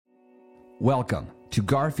Welcome to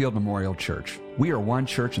Garfield Memorial Church. We are one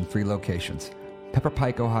church in 3 locations: Pepper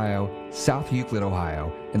Pike, Ohio, South Euclid,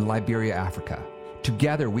 Ohio, and Liberia, Africa.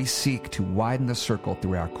 Together, we seek to widen the circle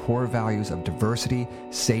through our core values of diversity,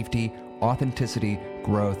 safety, authenticity,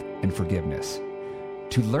 growth, and forgiveness.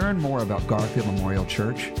 To learn more about Garfield Memorial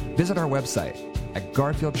Church, visit our website at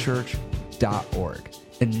garfieldchurch.org.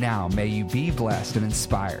 And now, may you be blessed and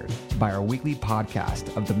inspired by our weekly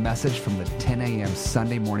podcast of the message from the 10 a.m.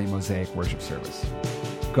 Sunday morning Mosaic worship service.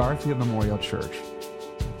 Garfield Memorial Church,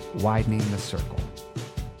 widening the circle.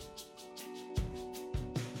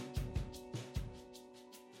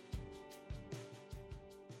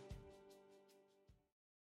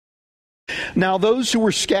 Now those who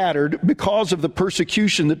were scattered because of the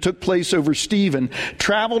persecution that took place over Stephen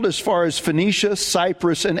traveled as far as Phoenicia,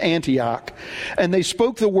 Cyprus, and Antioch, and they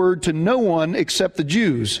spoke the word to no one except the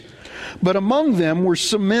Jews. But among them were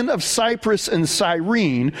some men of Cyprus and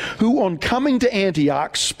Cyrene, who on coming to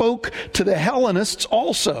Antioch spoke to the Hellenists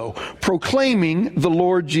also, proclaiming the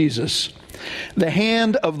Lord Jesus. The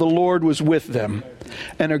hand of the Lord was with them,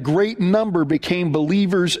 and a great number became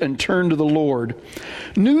believers and turned to the Lord.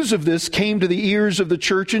 News of this came to the ears of the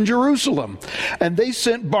church in Jerusalem, and they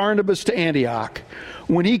sent Barnabas to Antioch.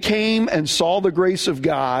 When he came and saw the grace of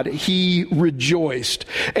God, he rejoiced,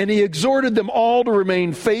 and he exhorted them all to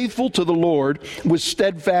remain faithful to the Lord with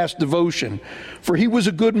steadfast devotion. For he was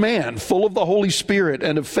a good man, full of the Holy Spirit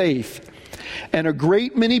and of faith. And a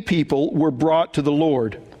great many people were brought to the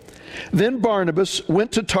Lord. Then Barnabas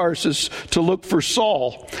went to Tarsus to look for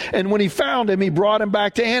Saul, and when he found him, he brought him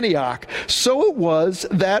back to Antioch. So it was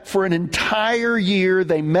that for an entire year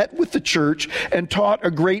they met with the church and taught a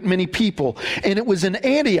great many people. And it was in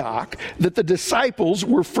Antioch that the disciples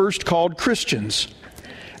were first called Christians.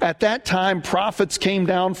 At that time, prophets came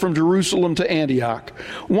down from Jerusalem to Antioch.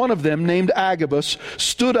 One of them, named Agabus,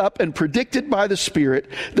 stood up and predicted by the Spirit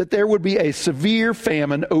that there would be a severe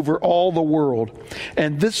famine over all the world.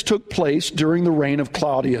 And this took place during the reign of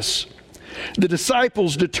Claudius. The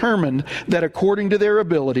disciples determined that according to their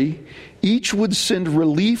ability, each would send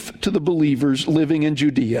relief to the believers living in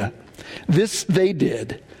Judea. This they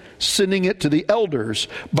did, sending it to the elders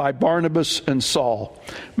by Barnabas and Saul.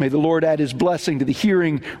 May the Lord add his blessing to the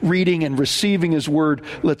hearing, reading, and receiving his word.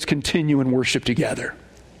 Let's continue in worship together.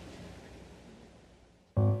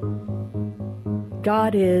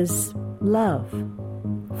 God is love,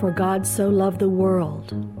 for God so loved the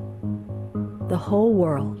world, the whole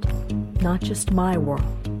world, not just my world.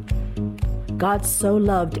 God so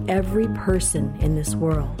loved every person in this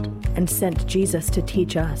world and sent Jesus to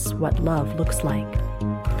teach us what love looks like.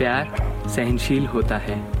 प्यार सहनशील होता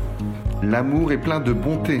है. L'amour est plein de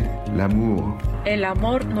bonté. L'amour. El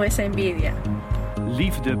amor no es envidia.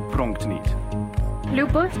 Liefde pronkt niet.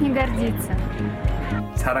 Любовь не гордится.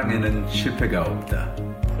 사랑에는 실패가 없다.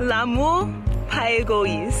 L'amour pas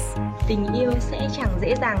égoïste. Tình yêu sẽ chẳng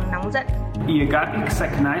dễ dàng nóng giận. Iegatic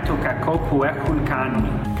saknaito kako hunkani.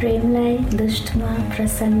 प्रेम लाई दुष्टमा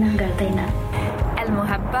प्रसन्न गर्दैन.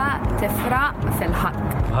 المحبة تفرح في الحق.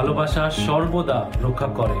 ভালোবাসা সর্বদা রক্ষা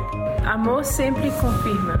করে. Amor sempre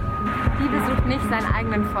confirma. Liebe sucht nicht seinen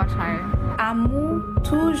eigenen Vorteil. Amour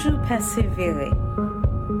toujours persévère.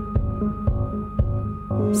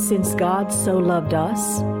 Since God so loved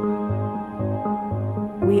us,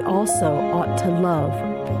 we also ought to love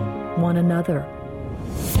one another.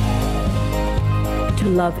 To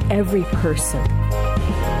love every person,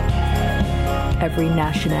 every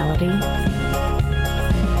nationality,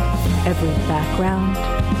 every background,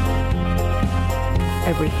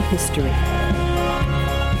 every history,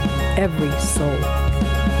 every soul.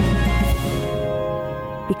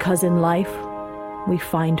 Because in life, we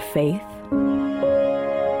find faith,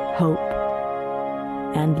 hope,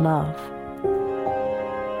 and love.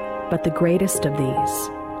 But the greatest of these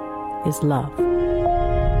is love.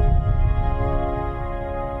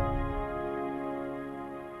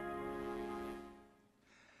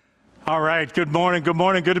 All right, good morning. Good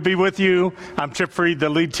morning. Good to be with you. I'm Chip Freed, the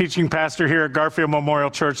lead teaching pastor here at Garfield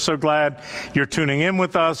Memorial Church. So glad you're tuning in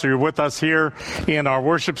with us or you're with us here in our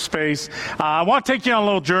worship space. I want to take you on a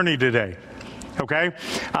little journey today. Okay?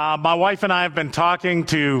 My wife and I have been talking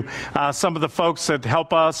to some of the folks that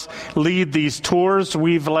help us lead these tours.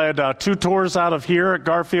 We've led 2 tours out of here at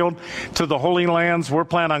Garfield to the Holy Lands. We're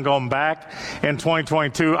planning on going back in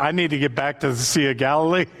 2022. I need to get back to the Sea of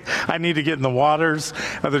Galilee. I need to get in the waters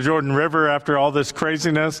of the Jordan River after all this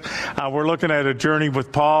craziness. We're looking at a journey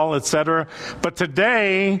with Paul, etc. But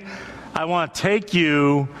today, I want to take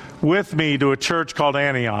you with me to a church called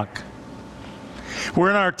Antioch.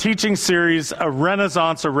 We're in our teaching series, A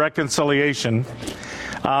Renaissance of Reconciliation.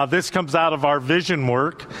 This comes out of our vision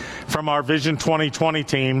work from our Vision 2020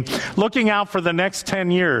 team, looking out for the next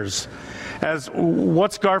 10 years. As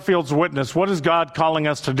what's Garfield's witness? What is God calling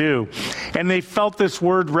us to do? And they felt this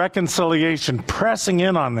word reconciliation pressing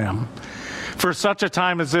in on them for such a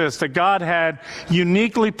time as this, that God had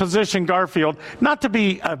uniquely positioned Garfield not to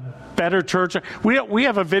be a better church. We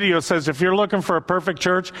have a video that says if you're looking for a perfect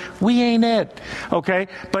church, we ain't it, okay?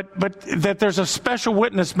 But that there's a special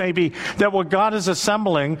witness maybe that what God is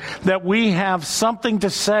assembling, that we have something to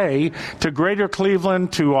say to Greater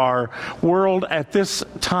Cleveland, to our world at this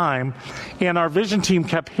time. And our vision team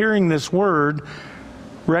kept hearing this word,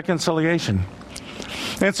 reconciliation.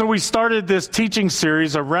 And so we started this teaching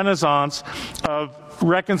series, a renaissance of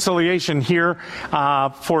reconciliation here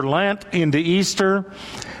for Lent into Easter,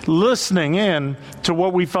 listening in to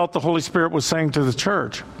what we felt the Holy Spirit was saying to the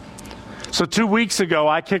church. So 2 weeks ago,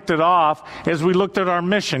 I kicked it off as we looked at our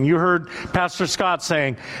mission. You heard Pastor Scott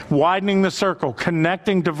saying, widening the circle,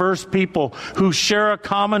 connecting diverse people who share a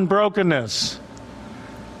common brokenness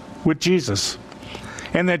with Jesus.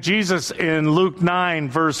 And that Jesus in Luke 9,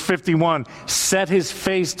 verse 51, set his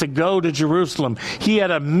face to go to Jerusalem. He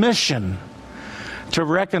had a mission to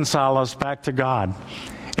reconcile us back to God.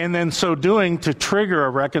 And then so doing to trigger a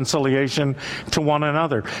reconciliation to one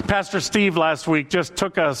another. Pastor Steve last week just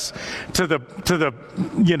took us to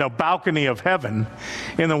the balcony of heaven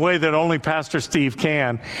in the way that only Pastor Steve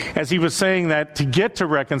can, as he was saying that to get to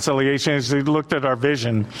reconciliation, as he looked at our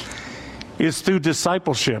vision, is through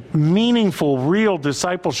discipleship, meaningful, real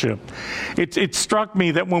discipleship. It struck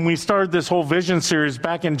me that when we started this whole vision series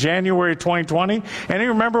back in January 2020, and you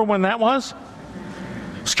remember when that was?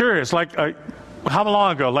 It's curious, how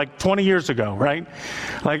long ago? Like 20 years ago, right?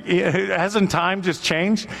 Like, hasn't time just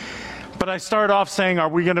changed? But I started off saying, are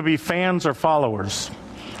we going to be fans or followers?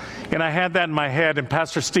 And I had that in my head, and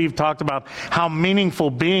Pastor Steve talked about how meaningful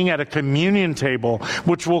being at a communion table,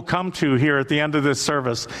 which we'll come to here at the end of this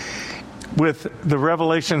service, with the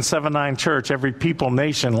Revelation 7:9 church, every people,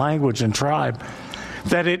 nation, language, and tribe,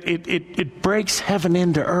 that it breaks heaven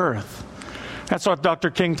into earth. That's what Dr.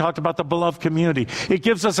 King talked about, the beloved community. It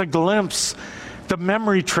gives us a glimpse, the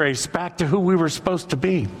memory trace back to who we were supposed to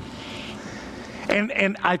be.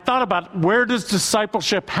 And I thought about, where does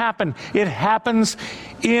discipleship happen? It happens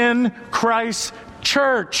in Christ's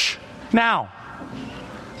church. Now,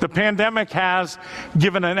 the pandemic has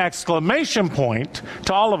given an exclamation point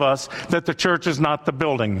to all of us that the church is not the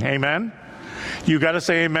building. Amen? You got to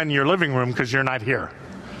say amen in your living room because you're not here.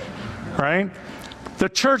 Right? The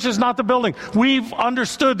church is not the building. We've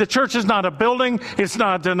understood the church is not a building. It's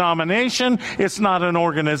not a denomination. It's not an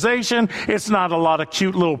organization. It's not a lot of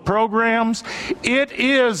cute little programs. It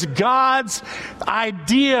is God's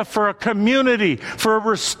idea for a community, for a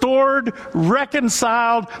restored,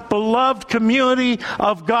 reconciled, beloved community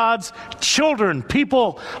of God's children,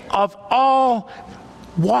 people of all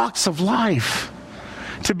walks of life,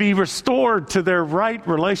 to be restored to their right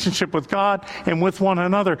relationship with God and with one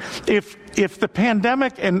another. If the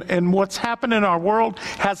pandemic and what's happened in our world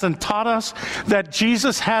hasn't taught us that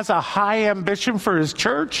Jesus has a high ambition for his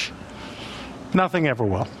church, nothing ever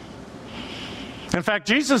will. In fact,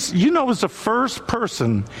 Jesus, was the first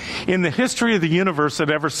person in the history of the universe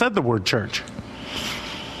that ever said the word church.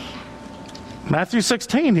 Matthew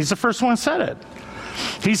 16, he's the first one who said it.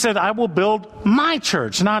 He said, I will build my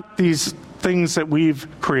church, not these things that we've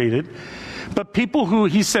created, but people who,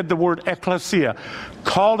 he said the word ecclesia,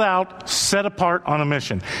 called out, set apart on a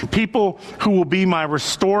mission. People who will be my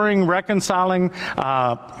restoring, reconciling,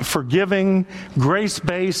 forgiving,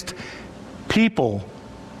 grace-based people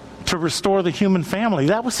to restore the human family.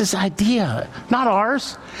 That was his idea, not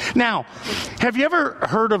ours. Now, have you ever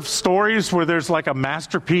heard of stories where there's like a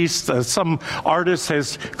masterpiece, some artist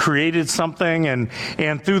has created something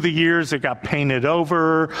and through the years it got painted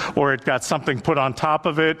over or it got something put on top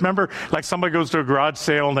of it? Remember, like somebody goes to a garage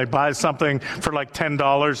sale and they buy something for like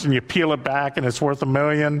 $10 and you peel it back and it's worth $1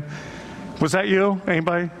 million. Was that you?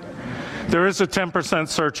 Anybody? There is a 10%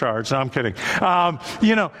 surcharge. No, I'm kidding.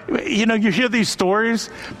 You hear these stories,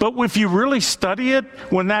 but if you really study it,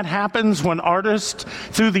 when that happens, when artists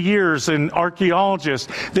through the years and archaeologists,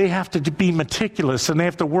 they have to be meticulous and they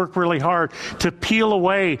have to work really hard to peel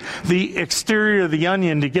away the exterior of the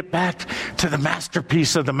onion to get back to the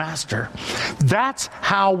masterpiece of the master. That's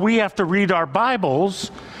how we have to read our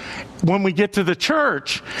Bibles when we get to the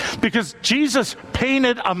church, because Jesus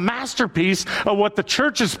painted a masterpiece of what the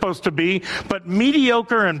church is supposed to be, but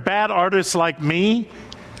mediocre and bad artists like me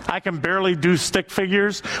I can barely do stick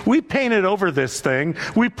figures. We painted over this thing.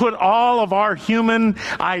 We put all of our human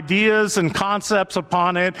ideas and concepts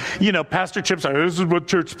upon it. You know, Pastor Chip said, this is what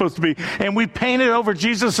church is supposed to be. And we painted over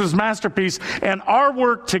Jesus' masterpiece. And our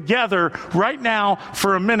work together right now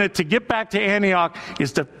for a minute to get back to Antioch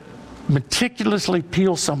is to meticulously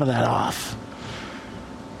peel some of that off.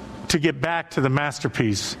 To get back to the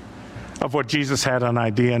masterpiece of what Jesus had an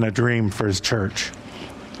idea and a dream for his church.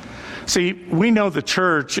 See, we know the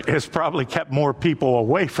church has probably kept more people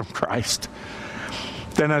away from Christ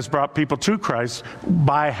than has brought people to Christ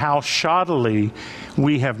by how shoddily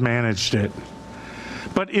we have managed it.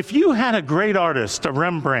 But if you had a great artist, a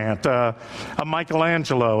Rembrandt, a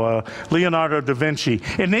Michelangelo, a Leonardo da Vinci,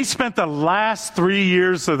 and they spent the last 3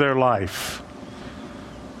 years of their life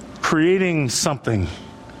creating something,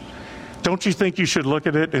 don't you think you should look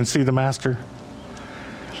at it and see the master?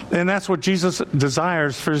 And that's what Jesus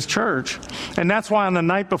desires for his church. And that's why on the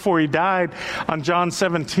night before he died, on John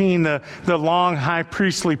 17, the long high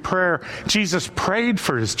priestly prayer, Jesus prayed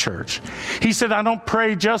for his church. He said, I don't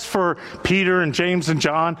pray just for Peter and James and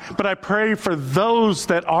John, but I pray for those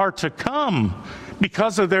that are to come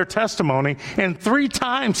because of their testimony. And 3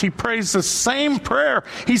 times he prays the same prayer.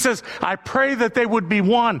 He says, I pray that they would be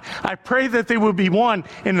one. I pray that they would be one.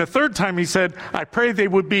 And the 3rd time he said, I pray they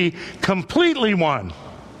would be completely one.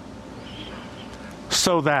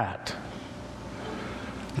 So that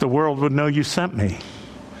the world would know you sent me.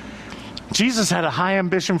 Jesus had a high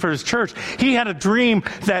ambition for his church. He had a dream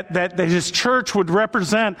that his church would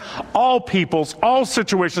represent all peoples, all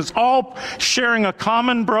situations, all sharing a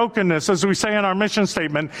common brokenness, as we say in our mission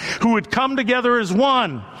statement, who would come together as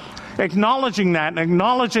one, acknowledging that and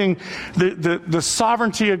acknowledging the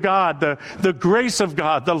sovereignty of God, the grace of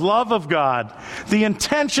God, the love of God, the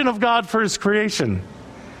intention of God for his creation.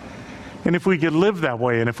 And if we could live that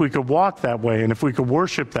way, and if we could walk that way, and if we could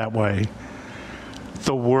worship that way,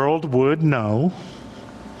 the world would know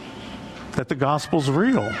that the gospel's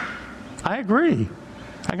real. I agree.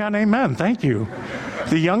 I got an amen. Thank you.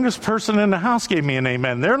 The youngest person in the house gave me an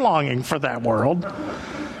amen. They're longing for that world.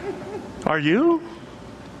 Are you?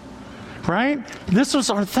 Right? This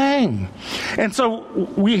was our thing. And so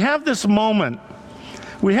we have this moment.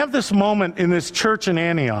 We have this moment in this church in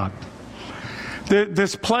Antioch.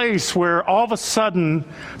 This place where all of a sudden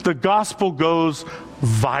the gospel goes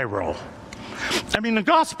viral. I mean, the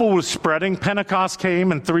gospel was spreading. Pentecost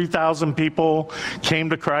came and 3,000 people came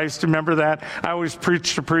to Christ. Remember that? I always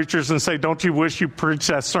preach to preachers and say, don't you wish you preached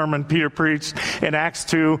that sermon Peter preached in Acts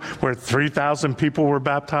 2 where 3,000 people were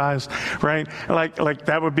baptized, right? Like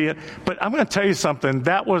that would be it. But I'm going to tell you something.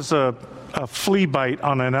 That was a flea bite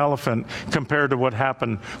on an elephant compared to what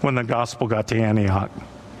happened when the gospel got to Antioch.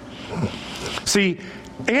 See,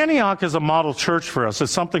 Antioch is a model church for us.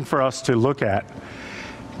 It's something for us to look at.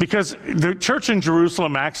 Because the church in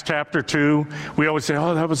Jerusalem, Acts chapter 2, we always say,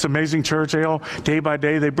 oh, that was an amazing church. They all, day by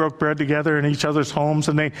day, they broke bread together in each other's homes,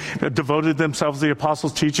 and they devoted themselves to the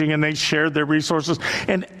apostles' teaching, and they shared their resources.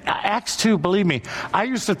 And Acts 2, believe me, I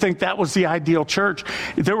used to think that was the ideal church.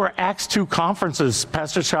 There were Acts 2 conferences.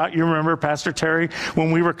 Pastor Scott, you remember Pastor Terry,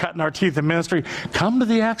 when we were cutting our teeth in ministry, come to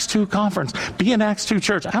the Acts 2 conference. Be an Acts 2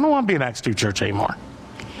 church. I don't want to be an Acts 2 church anymore.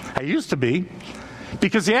 I used to be.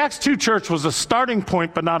 Because the Acts 2 church was a starting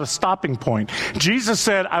point, but not a stopping point. Jesus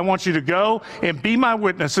said, I want you to go and be my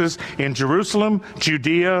witnesses in Jerusalem,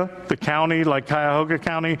 Judea, the county like Cuyahoga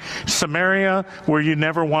County, Samaria, where you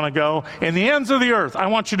never want to go, and the ends of the earth. I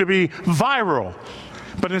want you to be viral.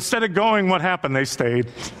 But instead of going, what happened? They stayed.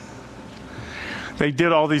 They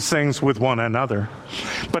did all these things with one another.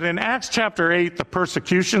 But in Acts chapter 8, the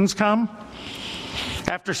persecutions come.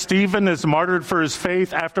 After Stephen is martyred for his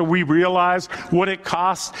faith, after we realize what it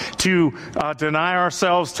costs to deny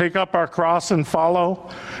ourselves, take up our cross and follow,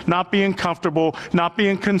 not being comfortable, not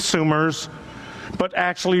being consumers, but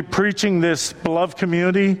actually preaching this beloved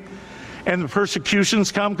community, and the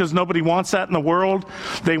persecutions come because nobody wants that in the world.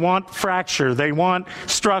 They want fracture. They want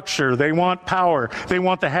structure. They want power. They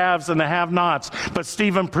want the haves and the have-nots. But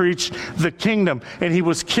Stephen preached the kingdom, and he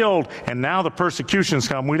was killed. And now the persecutions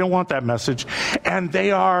come. We don't want that message. And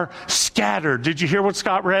they are scattered. Did you hear what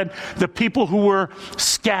Scott read? The people who were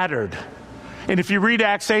scattered. And if you read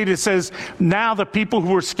Acts 8, it says, now the people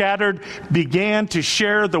who were scattered began to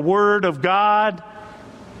share the word of God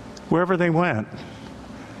wherever they went.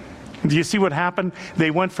 Do you see what happened? They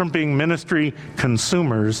went from being ministry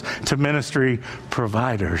consumers to ministry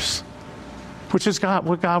providers, which is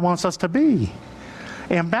what God wants us to be.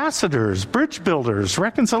 Ambassadors, bridge builders,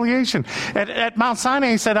 reconciliation. At Mount Sinai,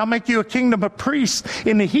 he said, I'll make you a kingdom of priests.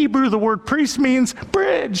 In the Hebrew, the word priest means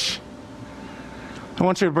bridge. I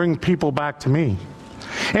want you to bring people back to me.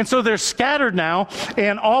 And so they're scattered now,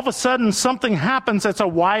 and all of a sudden something happens that's a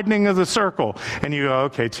widening of the circle. And you go,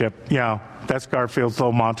 okay, Chip, yeah, that's Garfield's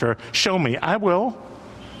little mantra. Show me. I will.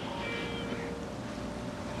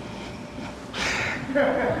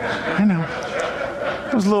 I know.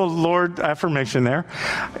 There was a little Lord affirmation there.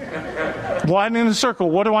 Widening the circle.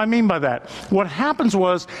 What do I mean by that? What happens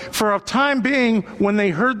was, for a time being, when they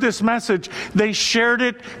heard this message, they shared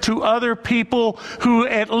it to other people who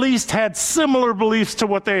at least had similar beliefs to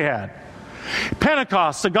what they had.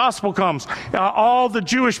 Pentecost, the gospel comes. All the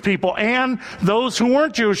Jewish people and those who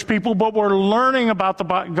weren't Jewish people but were learning about the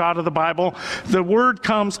God of the Bible, the word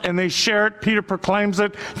comes and they share it. Peter proclaims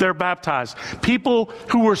it. They're baptized. People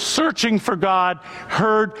who were searching for God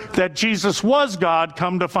heard that Jesus was God,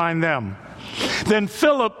 come to find them. Then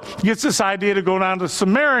Philip gets this idea to go down to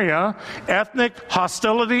Samaria, ethnic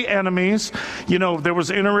hostility, enemies. You know, there was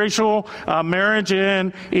interracial marriage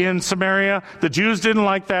in Samaria. The Jews didn't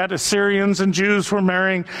like that. Assyrians and Jews were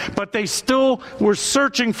marrying, but they still were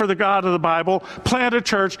searching for the God of the Bible, plant a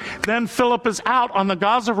church. Then Philip is out on the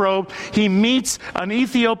Gaza Road. He meets an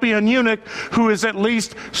Ethiopian eunuch who is at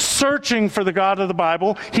least searching for the God of the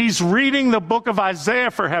Bible. He's reading the book of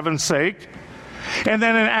Isaiah, for heaven's sake. And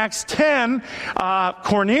then in Acts 10,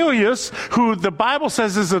 Cornelius, who the Bible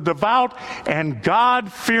says is a devout and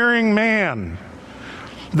God-fearing man,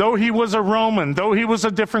 though he was a Roman, though he was a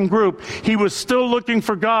different group, he was still looking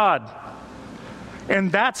for God.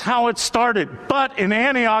 And that's how it started. But in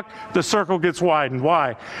Antioch, the circle gets widened.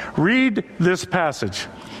 Why? Read this passage.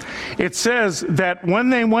 It says that when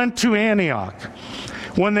they went to Antioch,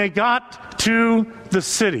 when they got to the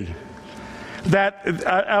city, that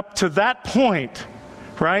up to that point,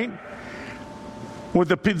 right, with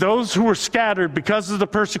those who were scattered because of the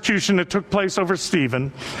persecution that took place over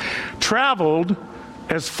Stephen, traveled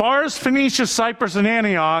as far as Phoenicia, Cyprus, and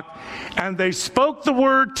Antioch, and they spoke the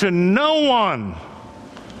word to no one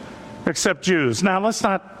except Jews. Now, let's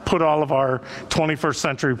not put all of our 21st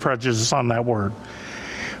century prejudice on that word.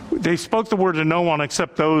 They spoke the word to no one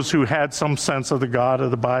except those who had some sense of the God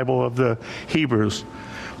of the Bible, of the Hebrews.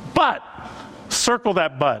 But circle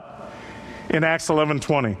that but in Acts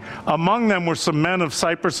 11:20. Among them were some men of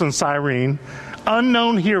Cyprus and Cyrene,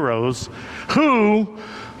 unknown heroes, who,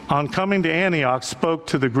 on coming to Antioch, spoke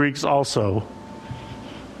to the Greeks also,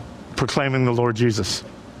 proclaiming the Lord Jesus.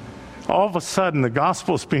 All of a sudden, the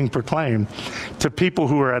gospel is being proclaimed to people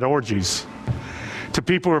who are at orgies, to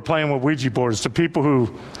people who are playing with Ouija boards, to people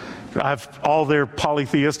who have all their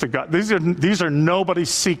polytheistic God. These are nobody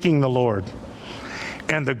seeking the Lord.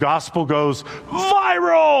 And the gospel goes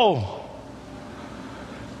viral.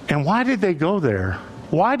 And why did they go there?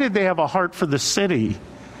 Why did they have a heart for the city?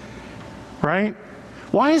 Right?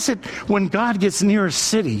 Why is it when God gets near a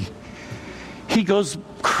city, he goes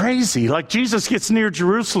crazy? Like Jesus gets near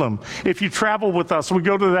Jerusalem. If you travel with us, we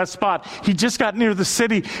go to that spot. He just got near the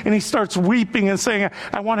city and he starts weeping and saying,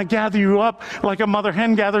 I want to gather you up like a mother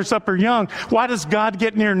hen gathers up her young. Why does God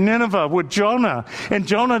get near Nineveh with Jonah? And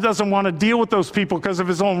Jonah doesn't want to deal with those people because of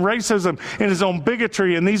his own racism and his own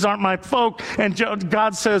bigotry, and these aren't my folk. And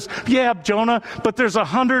God says, yeah, Jonah, but there's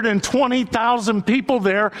 120,000 people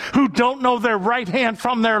there who don't know their right hand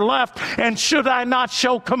from their left, and should I not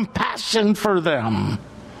show compassion for them?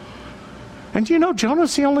 And do you know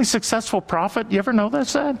Jonah's the only successful prophet? You ever know that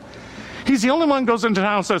said? He's the only one who goes into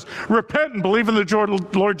town and says, repent and believe in the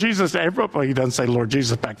Lord Jesus. Everybody, he doesn't say Lord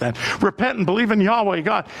Jesus back then. Repent and believe in Yahweh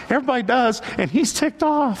God. Everybody does, and he's ticked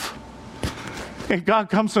off. And God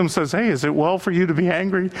comes to him and says, hey, is it well for you to be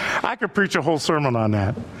angry? I could preach a whole sermon on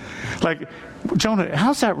that. Like, Jonah,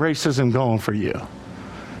 how's that racism going for you?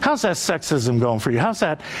 How's that sexism going for you? How's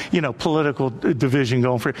that, political division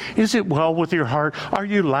going for you? Is it well with your heart? Are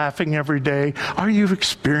you laughing every day? Are you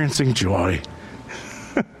experiencing joy?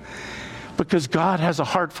 Because God has a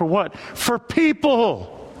heart for what? For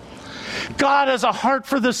people. God has a heart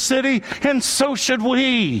for the city, and so should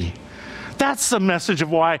we. That's the message of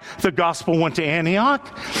why the gospel went to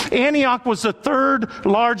Antioch. Antioch was the third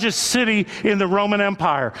largest city in the Roman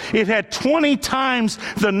Empire. It had 20 times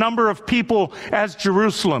the number of people as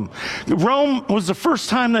Jerusalem. Rome was the first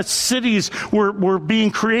time that cities were being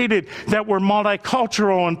created that were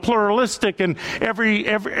multicultural and pluralistic, and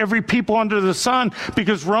every people under the sun,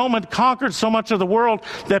 because Rome had conquered so much of the world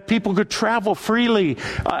that people could travel freely,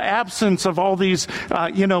 absence of all these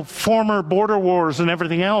former border wars and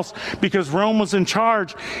everything else, because Rome was in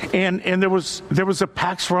charge, and there was a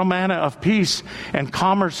Pax Romana of peace, and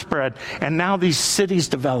commerce spread, and now these cities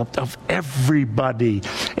developed of everybody.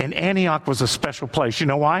 And Antioch was a special place. You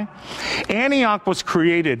know why? Antioch was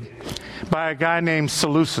created by a guy named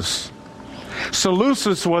Seleucus.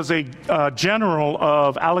 Seleucus was a general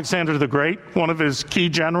of Alexander the Great, one of his key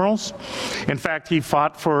generals. In fact, he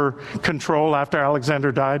fought for control after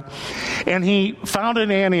Alexander died. And he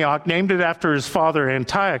founded Antioch, named it after his father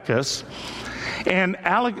Antiochus. And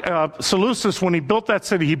Seleucus, when he built that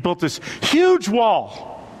city, he built this huge wall.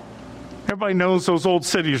 Everybody knows those old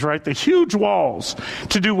cities, right? The huge walls.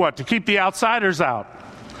 To do what? To keep the outsiders out.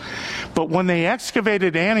 But when they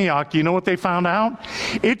excavated Antioch, you know what they found out?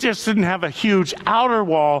 It just didn't have a huge outer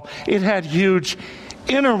wall. It had huge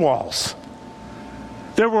inner walls.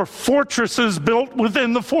 There were fortresses built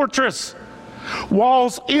within the fortress.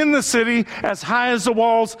 Walls in the city as high as the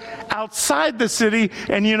walls outside the city.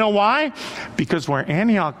 And you know why? Because where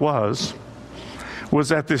Antioch was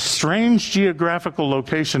at this strange geographical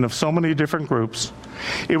location of so many different groups.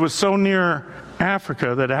 It was so near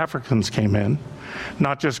Africa that Africans came in,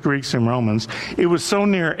 not just Greeks and Romans. It was so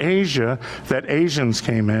near Asia that Asians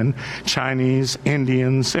came in, Chinese,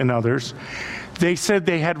 Indians, and others. They said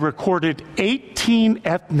they had recorded 18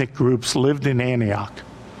 ethnic groups lived in Antioch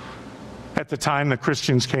at the time the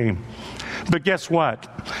Christians came. But guess what?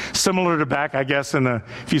 Similar to back, I guess,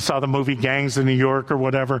 if you saw the movie Gangs of New York or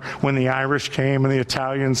whatever, when the Irish came and the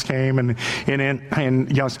Italians came, and you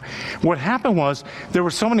know, what happened was there were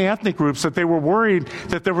so many ethnic groups that they were worried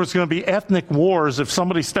that there was going to be ethnic wars if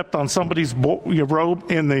somebody stepped on somebody's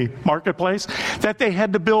robe in the marketplace, that they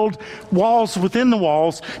had to build walls within the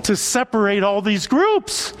walls to separate all these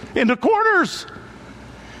groups into quarters.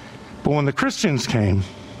 But when the Christians came,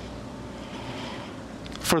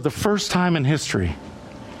 for the first time in history,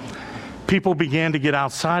 people began to get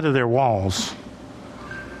outside of their walls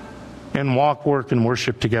and walk, work, and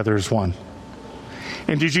worship together as one.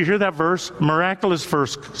 And did you hear that verse? Miraculous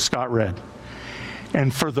verse Scott read.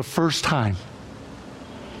 And for the first time,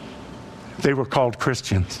 they were called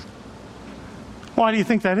Christians. Why do you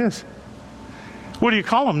think that is? What do you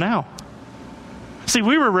call them now? See,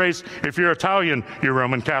 we were raised, if you're Italian, you're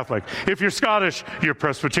Roman Catholic. If you're Scottish, you're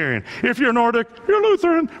Presbyterian. If you're Nordic, you're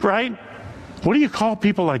Lutheran, right? What do you call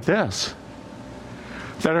people like this?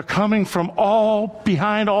 That are coming from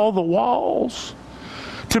behind all the walls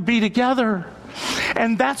to be together.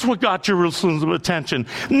 And that's what got Jerusalem's attention.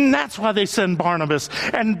 And that's why they sent Barnabas.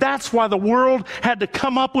 And that's why the world had to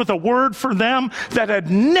come up with a word for them that had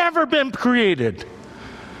never been created.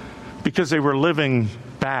 Because they were living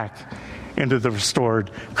back into the restored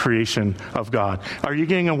creation of God. Are you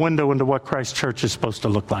getting a window into what Christ Church is supposed to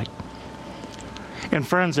look like? And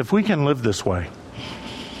friends, if we can live this way,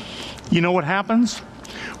 you know what happens?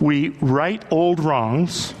 We right old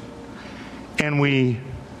wrongs and we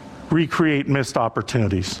recreate missed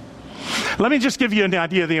opportunities. Let me just give you an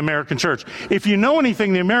idea of the American church. If you know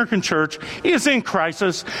anything, the American church is in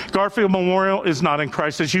crisis. Garfield Memorial is not in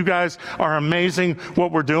crisis. You guys are amazing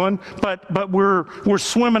what we're doing, but we're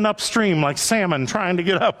swimming upstream like salmon trying to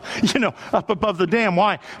get up above the dam.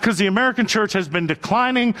 Why? Because the American church has been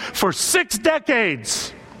declining for 6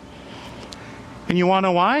 decades. And you want to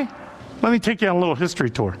know why? Let me take you on a little history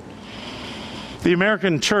tour. The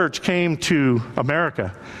American church came to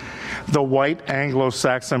America. The white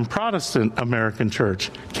Anglo-Saxon Protestant American church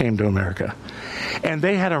came to America. And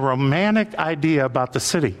they had a romantic idea about the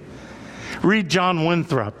city. Read John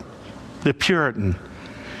Winthrop, the Puritan,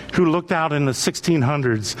 who looked out in the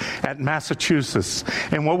 1600s at Massachusetts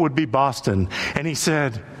and what would be Boston. And he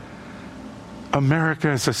said,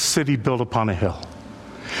 America is a city built upon a hill.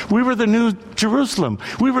 We were the new Jerusalem.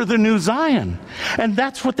 We were the new Zion. And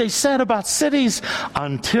that's what they said about cities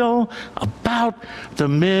until about the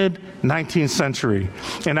mid-19th century.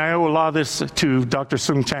 And I owe a lot of this to Dr.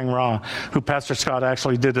 Soong-Chang Rah, who Pastor Scott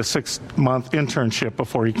actually did a 6-month internship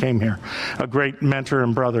before he came here. A great mentor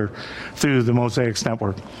and brother through the Mosaics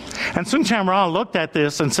Network. And Soong-Chang Rah looked at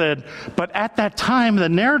this and said, but at that time, the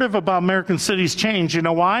narrative about American cities changed. You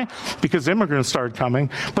know why? Because immigrants started coming,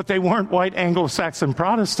 but they weren't white Anglo-Saxon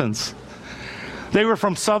Protestants. They were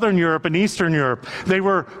from Southern Europe and Eastern Europe. They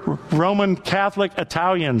were Roman Catholic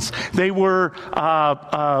Italians. They were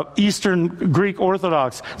Eastern Greek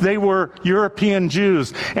Orthodox. They were European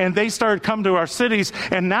Jews. And they started coming to our cities,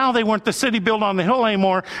 and now they weren't the city built on the hill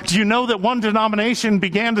anymore. Do you know that one denomination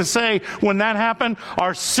began to say, when that happened,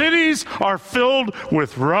 our cities are filled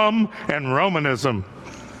with rum and Romanism.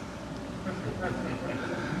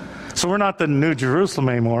 So we're not the New Jerusalem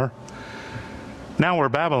anymore. Now we're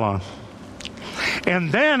Babylon.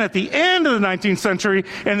 And then at the end of the 19th century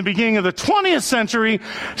and the beginning of the 20th century,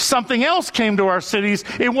 something else came to our cities.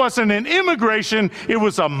 It wasn't an immigration, it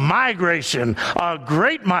was a migration, a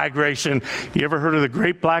great migration. You ever heard of the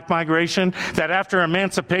Great Black Migration? That after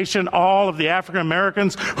emancipation, all of the African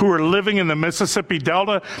Americans who were living in the Mississippi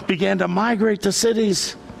Delta began to migrate to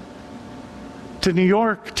cities, to New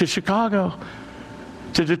York, to Chicago,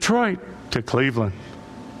 to Detroit, to Cleveland.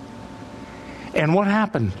 And what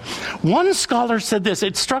happened? One scholar said this,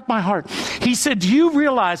 it struck my heart. He said, do you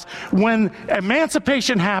realize when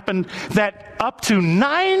emancipation happened that up to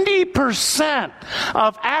 90%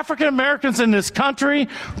 of African Americans in this country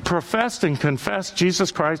professed and confessed Jesus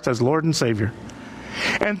Christ as Lord and Savior?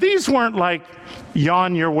 And these weren't like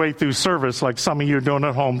yawn your way through service like some of you are doing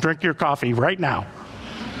at home. Drink your coffee right now.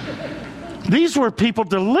 These were people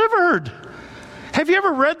delivered. Have you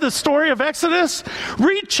ever read the story of Exodus?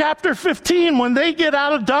 Read chapter 15 when they get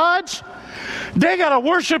out of Dodge. They got a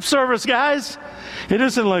worship service, guys. It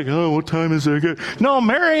isn't like, oh, what time is it? No,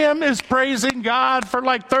 Miriam is praising God for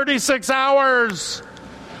like 36 hours.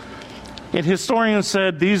 And historians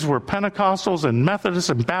said these were Pentecostals and Methodists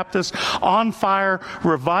and Baptists, on fire,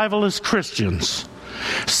 revivalist Christians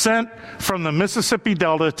sent from the Mississippi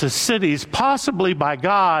Delta to cities, possibly by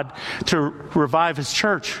God, to revive his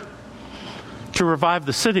church, to revive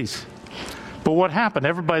the cities. But what happened?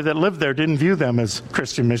 Everybody that lived there didn't view them as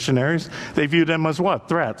Christian missionaries. They viewed them as what?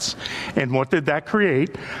 Threats. And what did that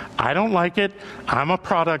create? I don't like it. I'm a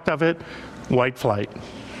product of it. White flight.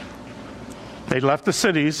 They left the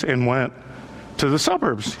cities and went to the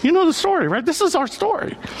suburbs. You know the story, right? This is our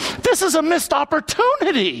story. This is a missed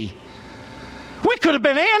opportunity. We could have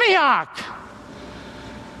been Antioch.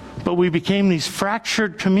 But we became these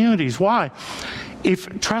fractured communities. Why?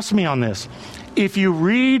 Trust me on this. If you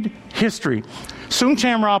read history, Soong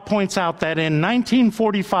Cham Rah points out that in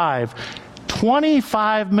 1945,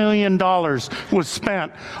 $25 million was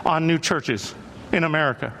spent on new churches in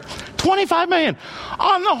America. $25 million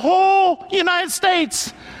on the whole United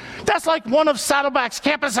States. That's like one of Saddleback's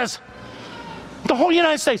campuses. The whole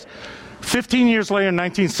United States. 15 years later, in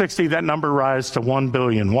 1960, that number rises to $1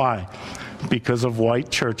 billion. Why? Because of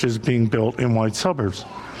white churches being built in white suburbs.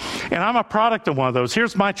 And I'm a product of one of those.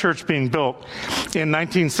 Here's my church being built in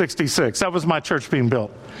 1966. That was my church being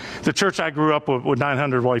built. The church I grew up with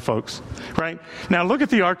 900 white folks, right? Now look at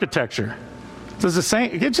the architecture. Does it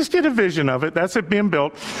say, just get a vision of it. That's it being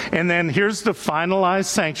built. And then here's the finalized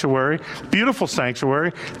sanctuary, beautiful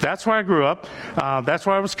sanctuary. That's where I grew up. That's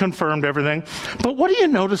where I was confirmed, everything. But what do you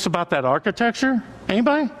notice about that architecture?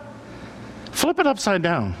 Anybody? Flip it upside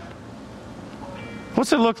down.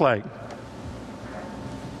 What's it look like?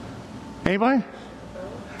 Anybody?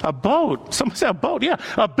 A boat. Somebody said a boat. Yeah,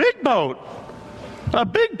 a big boat. A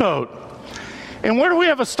big boat. And where do we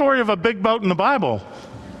have a story of a big boat in the Bible?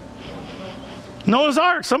 Noah's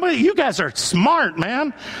Ark. Somebody, you guys are smart,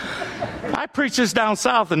 man. I preached this down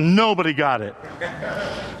south and nobody got it.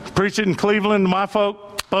 Preach it in Cleveland, my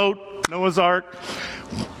folk, boat, Noah's Ark.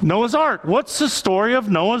 Noah's Ark. What's the story of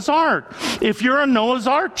Noah's Ark? If you're a Noah's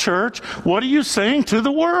Ark church, what are you saying to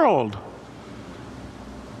the world?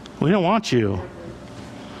 We don't want you.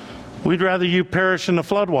 We'd rather you perish in the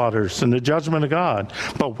floodwaters and the judgment of God.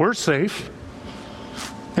 But we're safe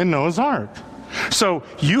in Noah's Ark. So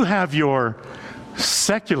you have your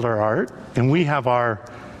secular art, and we have our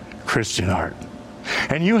Christian art.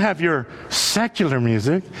 And you have your secular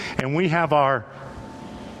music, and we have our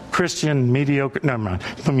Christian mediocre, never mind,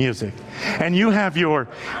 music. And you have your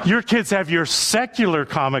kids have your secular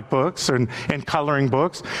comic books and coloring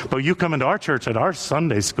books, but you come into our church at our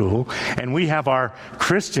Sunday school, and we have our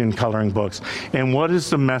Christian coloring books. And what is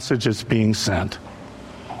the message that's being sent?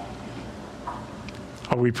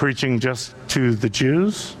 Are we preaching just to the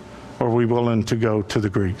Jews, or are we willing to go to the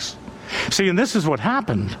Greeks? See, and this is what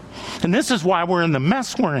happened. And this is why we're in the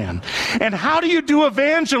mess we're in. And how do you do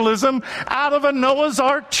evangelism out of a Noah's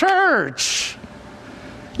Ark church?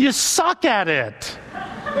 You suck at it.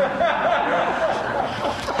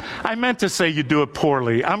 I meant to say you do it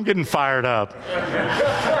poorly. I'm getting fired up.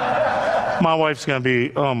 My wife's going to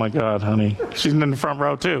be, oh my God, honey. She's in the front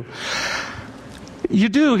row too. You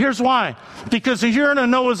do. Here's why. Because if you're in a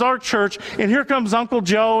Noah's Ark church, and here comes Uncle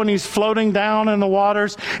Joe, and he's floating down in the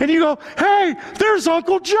waters, and you go, hey, there's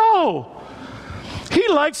Uncle Joe. He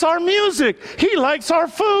likes our music. He likes our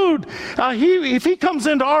food. If he comes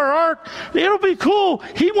into our ark, it'll be cool.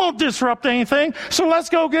 He won't disrupt anything, so let's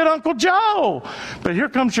go get Uncle Joe. But here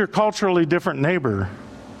comes your culturally different neighbor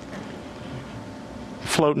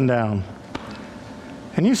floating down.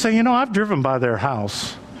 And you say, I've driven by their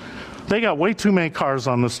house. They got way too many cars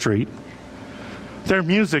on the street. Their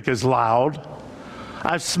music is loud.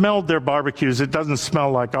 I've smelled their barbecues. It doesn't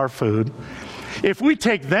smell like our food. If we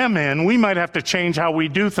take them in, we might have to change how we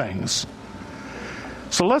do things.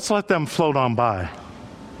 So let's let them float on by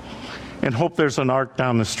and hope there's an ark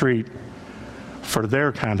down the street for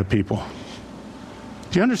their kind of people.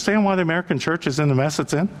 Do you understand why the American church is in the mess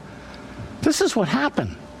it's in? This is what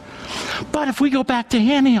happened. But if we go back to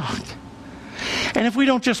Antioch, and if we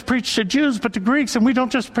don't just preach to Jews but to Greeks, and we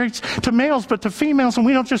don't just preach to males but to females, and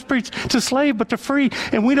we don't just preach to slave but to free,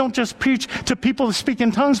 and we don't just preach to people that speak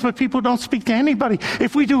in tongues but people who don't speak to anybody,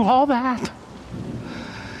 if we do all that,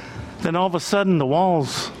 then all of a sudden the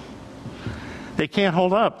walls, they can't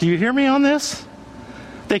hold up. Do you hear me on this?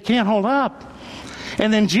 They can't hold up.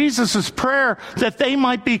 And then Jesus' prayer that they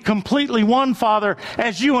might be completely one, Father,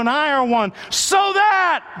 as you and I are one, so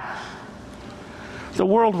that the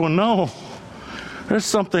world will know there's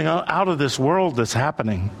something out of this world that's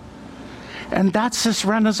happening. And that's this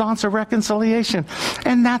renaissance of reconciliation.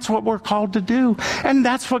 And that's what we're called to do. And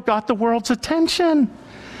that's what got the world's attention.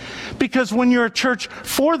 Because when you're a church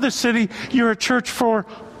for the city, you're a church for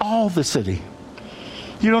all the city.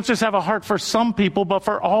 You don't just have a heart for some people, but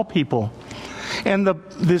for all people. And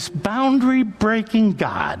this boundary-breaking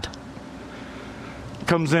God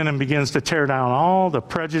comes in and begins to tear down all the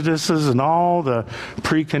prejudices and all the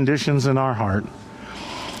preconditions in our heart.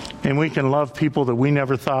 And we can love people that we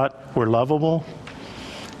never thought were lovable.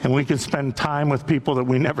 And we can spend time with people that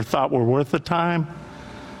we never thought were worth the time.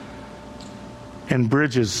 And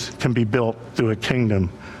bridges can be built through a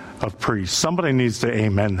kingdom of priests. Somebody needs to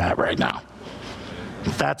amen that right now.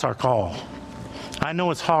 That's our call. I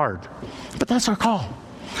know it's hard, but that's our call.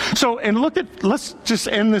 So, and let's just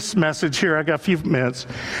end this message here. I got a few minutes.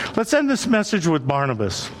 Let's end this message with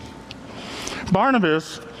Barnabas.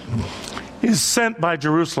 Barnabas is sent by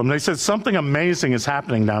Jerusalem. They said, something amazing is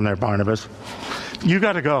happening down there, Barnabas. You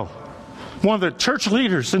got to go. One of the church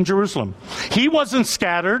leaders in Jerusalem. He wasn't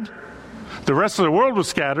scattered. The rest of the world was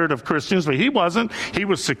scattered of Christians, but he wasn't. He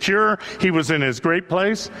was secure. He was in his great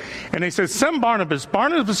place. And they said, send Barnabas.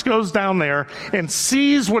 Barnabas goes down there and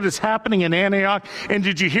sees what is happening in Antioch. And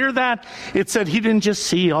did you hear that? It said he didn't just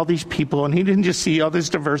see all these people and he didn't just see all this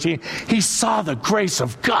diversity. He saw the grace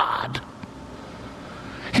of God.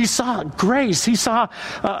 He saw grace. He saw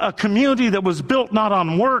a community that was built not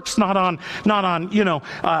on works, not on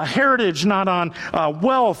heritage, not on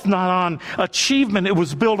wealth, not on achievement. It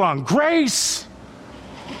was built on grace.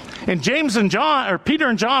 And Peter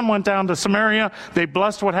and John went down to Samaria. They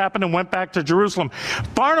blessed what happened and went back to Jerusalem.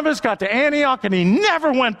 Barnabas got to Antioch and he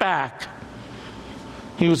never went back.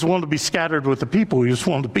 He was willing to be scattered with the people. He was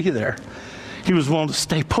willing to be there. He was willing to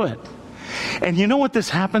stay put. And you know what this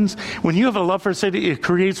happens? When you have a love for a city, it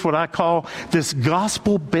creates what I call this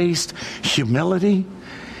gospel-based humility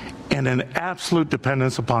and an absolute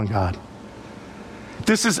dependence upon God.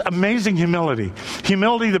 This is amazing humility.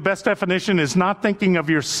 Humility, the best definition, is not thinking of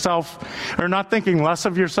yourself or not thinking less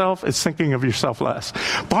of yourself. It's thinking of yourself less.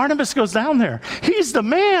 Barnabas goes down there. He's the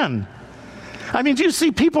man. I mean, do you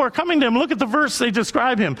see people are coming to him? Look at the verse they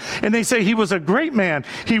describe him. And they say he was a great man.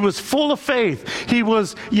 He was full of faith. He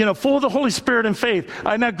was, full of the Holy Spirit and faith.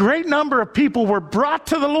 And a great number of people were brought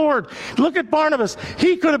to the Lord. Look at Barnabas.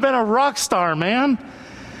 He could have been a rock star, man.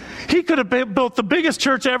 He could have built the biggest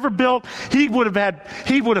church ever built. He would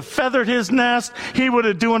have feathered his nest. He would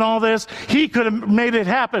have doing all this. He could have made it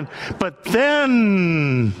happen. But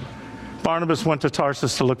then Barnabas went to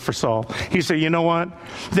Tarsus to look for Saul. He said, you know what?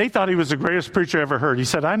 They thought he was the greatest preacher ever heard. He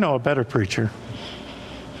said, I know a better preacher.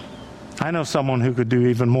 I know someone who could do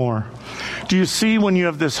even more. Do you see when you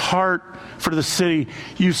have this heart for the city,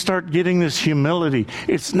 you start getting this humility?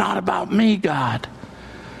 It's not about me, God.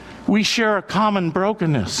 We share a common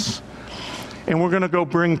brokenness. And we're going to go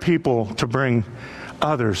bring people to bring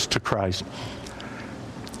others to Christ.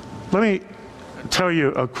 Let me tell you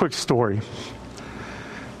a quick story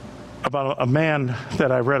about a man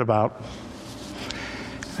that I read about.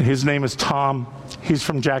 His name is Tom. He's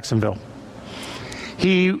from Jacksonville.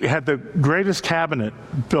 He had the greatest cabinet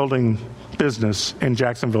building business in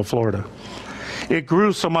Jacksonville, Florida. It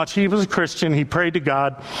grew so much. He was a Christian. He prayed to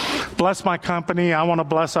God, bless my company. I want to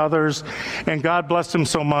bless others. And God blessed him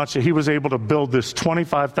so much that he was able to build this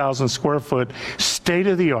 25,000 square foot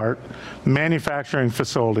state-of-the-art manufacturing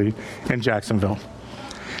facility in Jacksonville.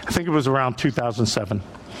 I think it was around 2007.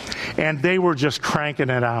 And they were just cranking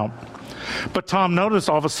it out. But Tom noticed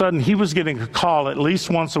all of a sudden he was getting a call at least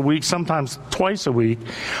once a week, sometimes twice a week,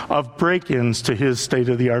 of break-ins to his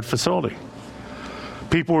state-of-the-art facility.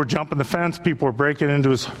 People were jumping the fence. People were breaking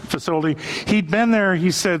into his facility. He'd been there,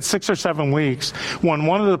 he said, 6 or 7 weeks when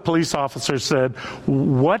one of the police officers said,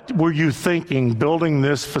 "What were you thinking building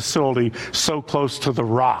this facility so close to the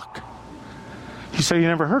Rock?" He said, "You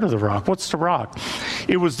never heard of the Rock. What's the Rock?"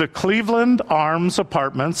 It was the Cleveland Arms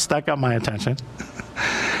Apartments. That got my attention.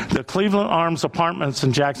 The Cleveland Arms Apartments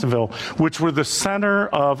in Jacksonville, which were the center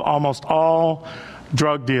of almost all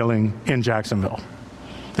drug dealing in Jacksonville.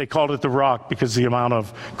 They called it the Rock because of the amount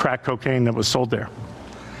of crack cocaine that was sold there.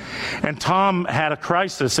 And Tom had a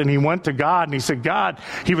crisis, and he went to God, and he said, "God,"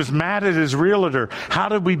 he was mad at his realtor. "How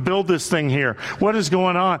did we build this thing here? What is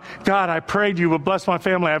going on? God, I prayed you would bless my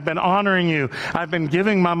family. I've been honoring you. I've been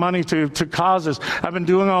giving my money to causes. I've been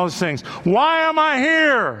doing all these things. Why am I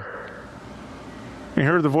here?" He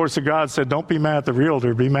heard the voice of God said, "Don't be mad at the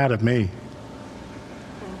realtor. Be mad at me.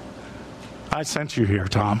 I sent you here,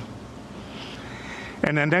 Tom."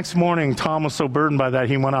 And the next morning, Tom was so burdened by that,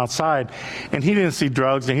 he went outside, and he didn't see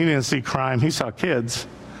drugs, and he didn't see crime. He saw kids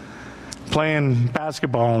playing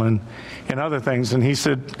basketball and other things. And he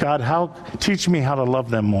said, "God, teach me how to love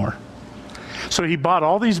them more." So he bought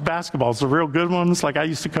all these basketballs, the real good ones. Like I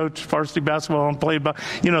used to coach varsity basketball and played,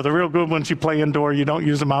 the real good ones you play indoor. You don't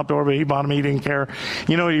use them outdoor, but he bought them. He didn't care.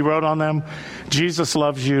 You know what he wrote on them? "Jesus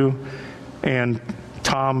loves you," and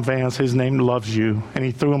Tom Vance, his name, loves you. And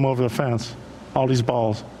he threw them over the fence. All these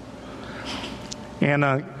balls.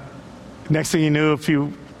 And next thing you knew, a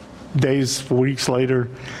few days, weeks later,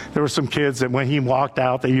 there were some kids that when he walked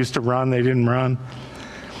out, they used to run, they didn't run.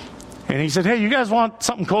 And he said, "Hey, you guys want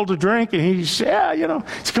something cold to drink?" And he said, "Yeah, He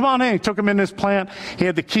said, "Come on in." He took them in his plant. He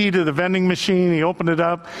had the key to the vending machine. He opened it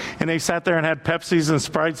up, and they sat there and had Pepsis and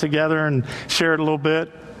Sprites together and shared a little bit.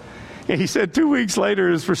 And he said 2 weeks later,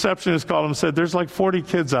 his receptionist called him and said, "There's like 40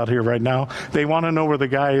 kids out here right now. They want to know where the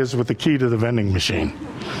guy is with the key to the vending machine."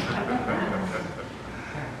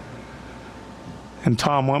 And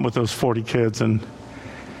Tom went with those 40 kids and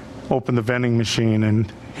opened the vending machine,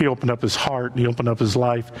 and he opened up his heart, he opened up his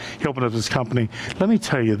life, he opened up his company. Let me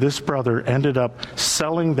tell you, this brother ended up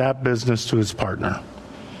selling that business to his partner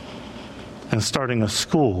and starting a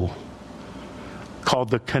school called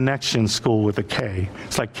the Connection School with a K.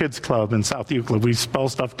 It's like Kids Club in South Euclid. We spell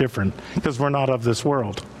stuff different because we're not of this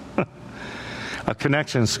world. A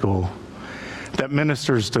connection school that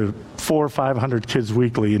ministers to 400 or 500 kids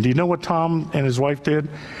weekly. And do you know what Tom and his wife did?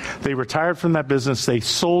 They retired from that business. They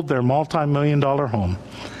sold their multi-million-dollar home,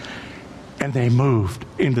 and they moved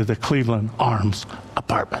into the Cleveland Arms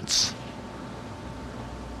Apartments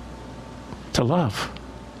to love,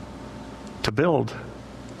 to build,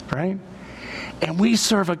 right? And we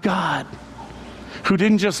serve a God who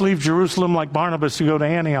didn't just leave Jerusalem like Barnabas to go to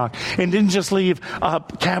Antioch, and didn't just leave a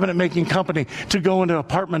cabinet-making company to go into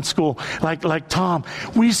apartment school like Tom.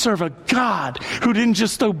 We serve a God who didn't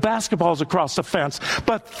just throw basketballs across the fence,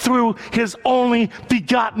 but threw his only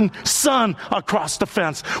begotten Son across the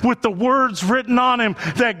fence with the words written on him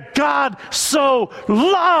that God so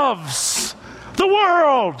loves the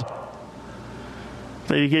world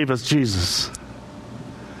that he gave us Jesus.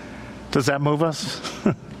 Does that move us?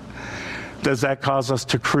 Does that cause us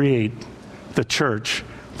to create the church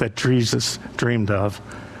that Jesus dreamed of?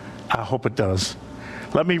 I hope it does.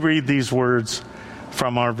 Let me read these words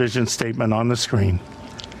from our vision statement on the screen.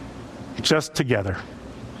 Just together.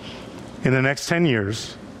 In the next 10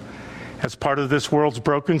 years, as part of this world's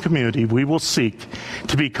broken community, we will seek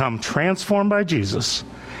to become transformed by Jesus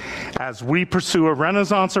as we pursue a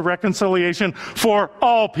renaissance of reconciliation for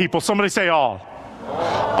all people. Somebody say all.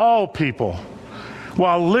 All people.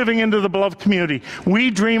 While living into the beloved community,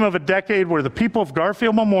 we dream of a decade where the people of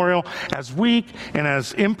Garfield Memorial, as weak and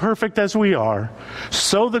as imperfect as we are,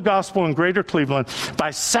 sow the gospel in Greater Cleveland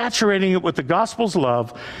by saturating it with the gospel's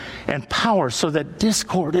love and power so that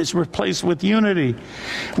discord is replaced with unity.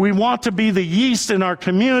 We want to be the yeast in our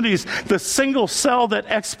communities, the single cell that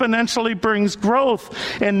exponentially brings growth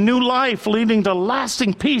and new life, leading to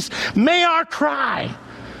lasting peace. May our cry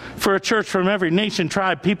for a church from every nation,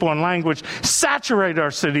 tribe, people, and language saturate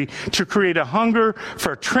our city to create a hunger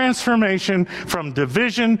for transformation from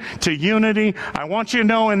division to unity. I want you to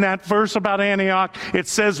know in that verse about Antioch, it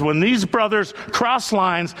says when these brothers crossed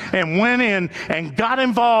lines and went in and got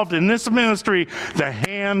involved in this ministry, the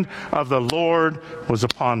hand of the Lord was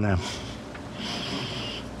upon them.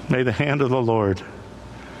 May the hand of the Lord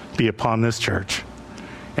be upon this church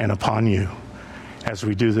and upon you as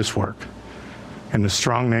we do this work. In the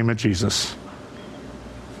strong name of Jesus,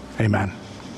 amen.